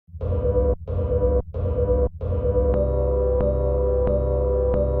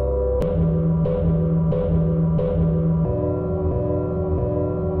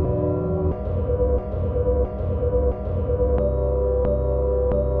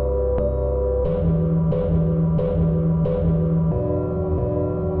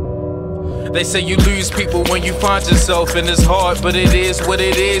They say you lose people when you find yourself, and it's hard, but it is what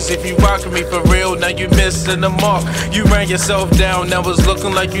it is. If you rockin' me for real, now you missing the mark. You ran yourself down, now it's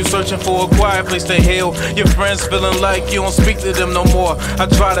looking like you searching for a quiet place to heal. Your friends feeling like you don't speak to them no more. I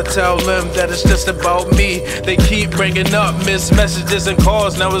try to tell them that it's just about me. They keep bringing up missed messages and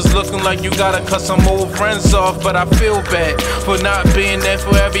calls. Now it's looking like you gotta cut some old friends off, but I feel bad for not being there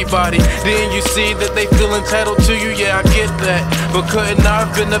for everybody. Then you see that they feel entitled to you, yeah, I get that, but couldn't I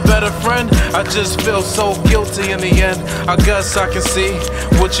have been a better friend? I just feel so guilty in the end. I guess I can see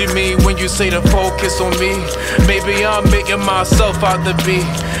what you mean when you say to focus on me. Maybe I'm making myself out to be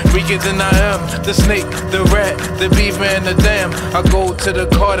weaker than I am. The snake, the rat, the beaver, and the dam. I go to the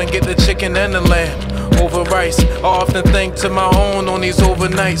cart and get the chicken and the lamb over rice. I often think to my own on these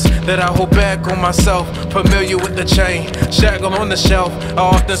overnights that I hold back on myself. Familiar with the chain, shackle on the shelf. I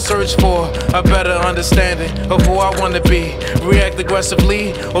often search for a better understanding of who I wanna be. React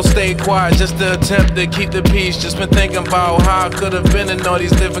aggressively or stay quiet, just to attempt to keep the peace. Just been thinking about how I could have been in all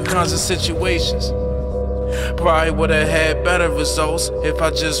these different kinds of situations. Probably would have had better results if I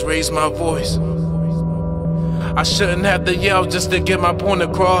just raised my voice. I shouldn't have to yell just to get my point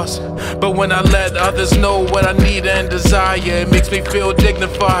across, but when I let others know what I need and desire, it makes me feel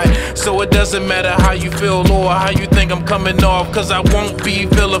dignified. So it doesn't matter how you feel or how you think I'm coming off, cause I won't be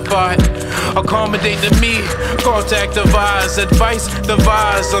vilified. Accommodate to me, contact devise, advice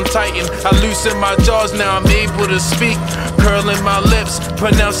devise, untighten. I loosen my jaws, now I'm able to speak. Curling my lips,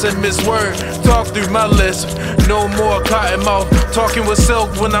 pronouncing misword, talk through my lisp. No more cotton mouth, talking with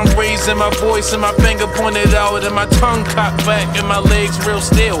silk when I'm raising my voice and my finger pointed out and my tongue cocked back and my legs real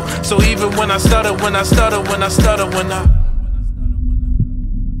still. So even when I stutter, when I